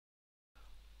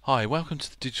Hi, welcome to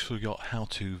the Digital Yacht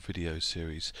how-to video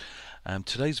series.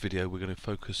 Today's video we're going to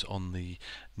focus on the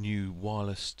new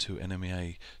wireless to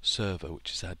NMEA server,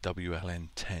 which is our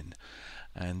WLN10,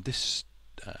 and this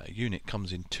unit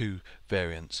comes in two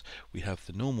variants. We have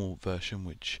the normal version,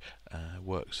 which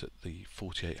works at the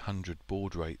 4800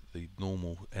 baud rate, the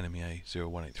normal NMEA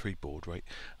 0183 baud rate,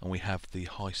 and we have the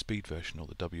high-speed version, or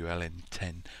the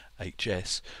WLN10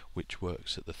 HS, which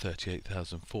works at the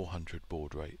 38400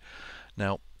 baud rate.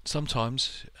 Now,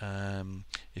 sometimes,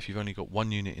 if you've only got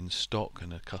one unit in stock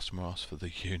and a customer asks for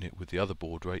the unit with the other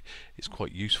baud rate, it's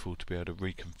quite useful to be able to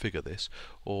reconfigure this.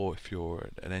 Or if you're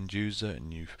an end user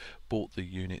and you've bought the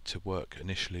unit to work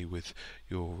initially with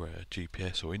your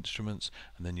GPS or instruments,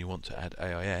 and then you want to add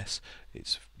AIS,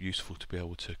 it's useful to be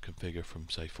able to configure from,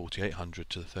 say, 4800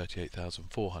 to the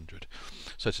 38400.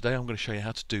 So today I'm going to show you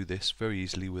how to do this very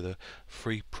easily with a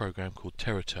free program called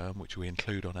Teraterm, which we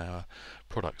include on our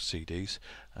product CDs,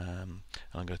 and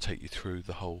I'm going to take you through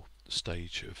the whole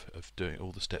stage of doing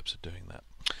all the steps of doing that.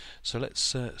 So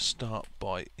let's start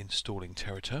by installing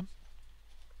Teraterm.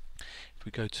 If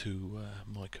we go to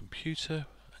my computer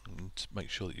and make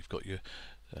sure that you've got your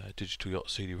Digital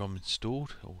Yacht CD-ROM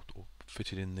installed or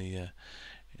fitted in the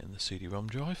CD-ROM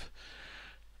drive.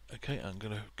 Okay, I'm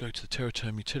going to go to the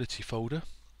Teraterm utility folder,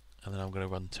 and then I'm going to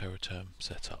run Teraterm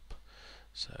Setup.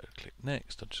 So click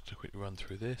Next. I'm just going to quickly run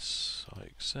through this. I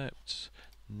accept.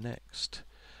 Next.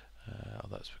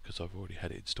 That's because I've already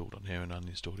had it installed on here and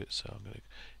uninstalled it, so I'm going to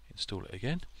install it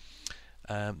again.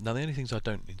 Now the only things I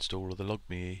don't install are the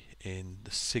logme in,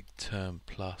 the SIGTerm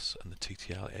Plus and the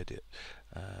TTL edit.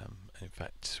 In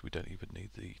fact, we don't even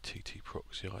need the TT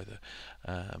proxy either.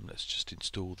 Let's just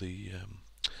install the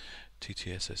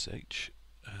TTSSH,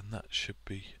 and that should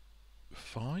be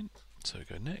fine. So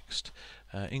go Next.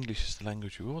 English is the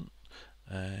language we want,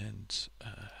 and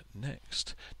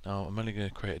Next. Now I'm only going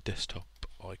to create a desktop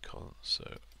icon, so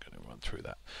I'm going to run through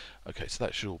that. Okay, so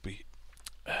that should all be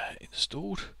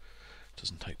installed.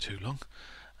 Doesn't take too long.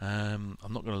 I'm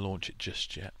not going to launch it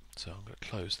just yet, so I'm going to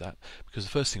close that, because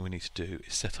the first thing we need to do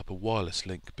is set up a wireless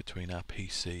link between our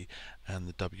PC and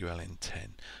the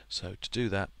WLN10. So to do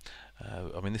that,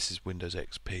 I mean, this is Windows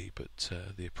XP, but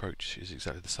the approach is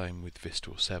exactly the same with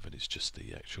Vista or 7. It's just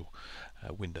the actual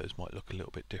Windows might look a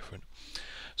little bit different.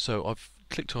 So I've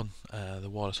clicked on the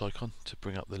wireless icon to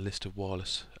bring up the list of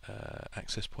wireless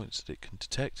access points that it can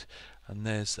detect, and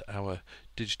there's our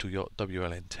Digital Yacht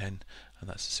WLN10, and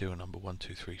that's the serial number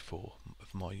 1234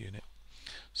 of my unit.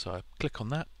 So I click on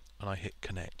that and I hit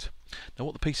connect. Now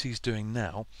what the PC is doing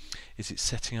now is it's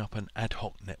setting up an ad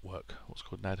hoc network, what's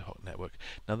called an ad hoc network.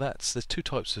 Now there's two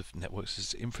types of networks.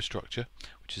 There's infrastructure,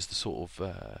 which is the sort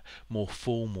of more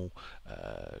formal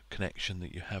connection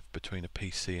that you have between a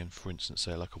PC and, for instance,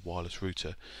 say like a wireless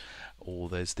router. Or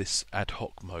there's this ad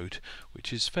hoc mode,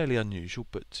 which is fairly unusual,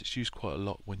 but it's used quite a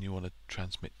lot when you want to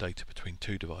transmit data between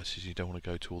two devices. You don't want to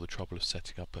go to all the trouble of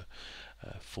setting up a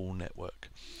full network.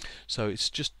 So it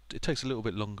takes a little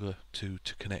bit longer to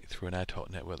connect through an ad hoc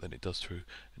network than it does through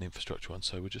an infrastructure one.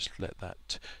 So we'll just let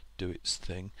that do its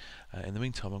thing. In the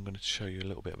meantime, I'm going to show you a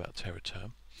little bit about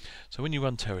Teraterm. So when you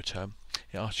run Teraterm,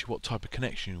 it asks you what type of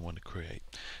connection you want to create.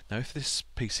 Now if this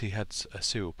PC had a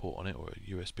serial port on it, or a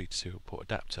USB to serial port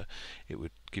adapter, it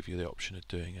would give you the option of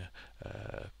doing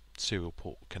a serial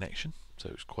port connection. So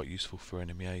it's quite useful for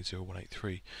NMEA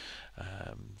 0183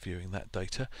 viewing that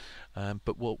data.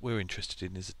 But what we're interested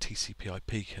in is a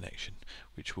TCP/IP connection,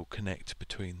 which will connect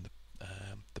between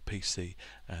the PC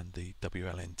and the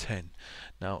WLN10.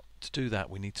 Now to do that,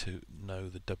 we need to know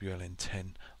the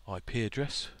WLN10 IP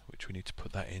address, which we need to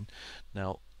put that in.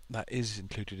 Now that is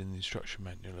included in the instruction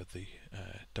manual of the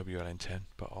WLN10,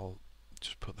 but I'll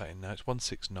just put that in now. It's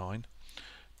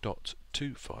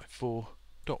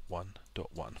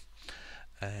 169.254.1.1,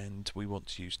 and we want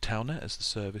to use Telnet as the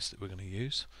service that we're going to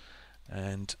use,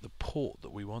 and the port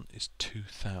that we want is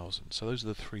 2000. So those are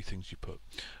the three things you put: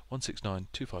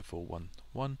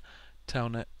 169.254.1.1,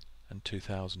 Telnet, and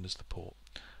 2000 as the port.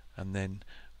 And then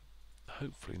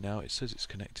hopefully now it says it's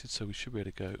connected, so we should be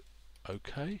able to go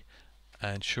OK.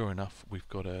 And sure enough, we've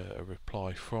got a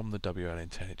reply from the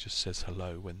WLN10. It just says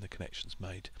hello when the connection's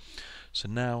made. So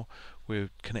now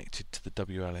we're connected to the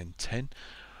WLN10.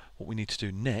 What we need to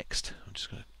do next, I'm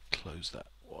just going to close that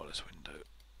wireless window.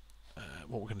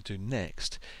 What we're going to do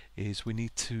next is we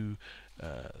need to,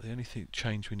 the only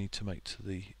change we need to make to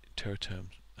the Teraterm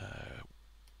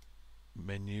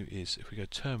menu is if we go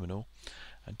Terminal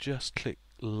and just click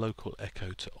Local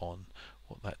Echo to on.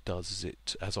 What that does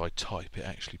is as I type, it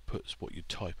actually puts what you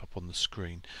type up on the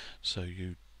screen, so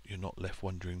you're not left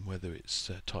wondering whether it's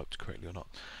typed correctly or not.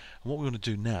 And what we want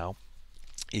to do now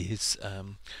is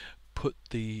put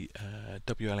the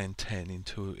WLN10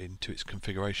 into its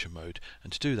configuration mode,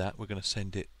 and to do that we're going to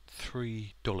send it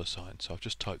 $3 signs. So I've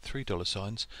just typed $3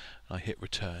 signs and I hit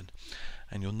return,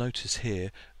 and you'll notice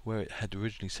here where it had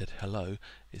originally said hello,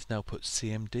 it's now put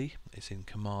CMD, it's in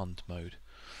command mode.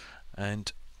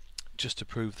 And just to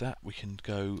prove that, we can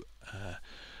go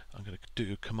I'm going to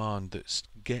do a command that's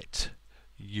get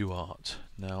Yacht.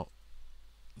 Now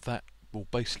that will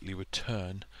basically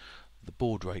return the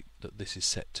baud rate that this is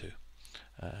set to.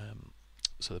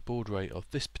 So the baud rate of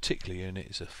this particular unit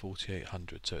is a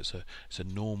 4800, so it's a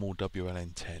normal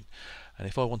WLN10. And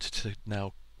if I wanted to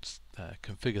now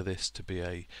configure this to be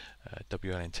a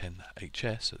WLN10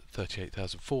 HS at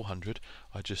 38,400,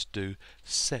 I just do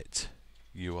set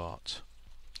Yacht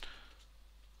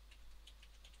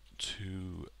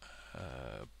to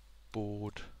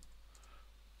baud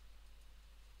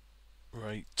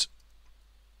rate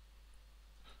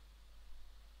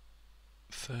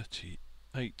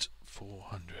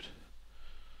 38,400,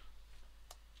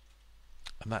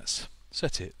 and that's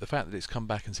set it. The fact that it's come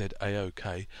back and said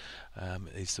A-OK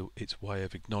is its way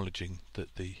of acknowledging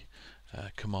that the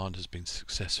command has been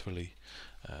successfully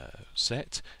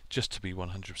set. Just to be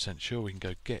 100% sure, we can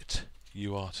go get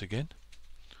Yacht again,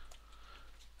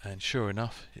 and sure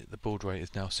enough the baud rate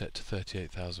is now set to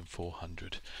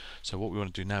 38,400. So what we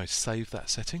want to do now is save that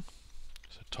setting.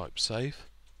 So type save,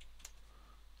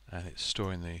 and it's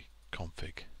storing the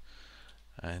config.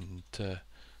 And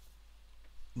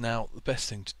now the best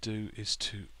thing to do is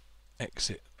to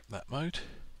exit that mode,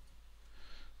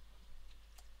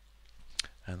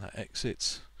 and that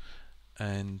exits.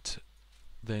 And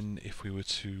then if we were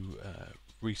to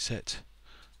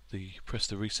press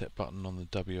the reset button on the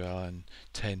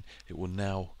WLN10, it will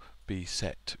now be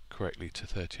set correctly to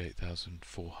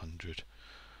 38,400.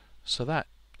 So that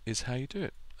is how you do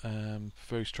it.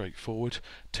 Very straightforward.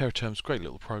 Teraterm's a great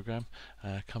little program,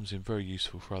 comes in very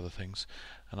useful for other things,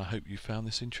 and I hope you found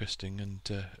this interesting and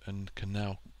can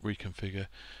now reconfigure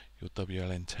your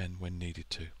WLN10 when needed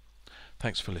to.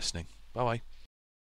 Thanks for listening. Bye bye.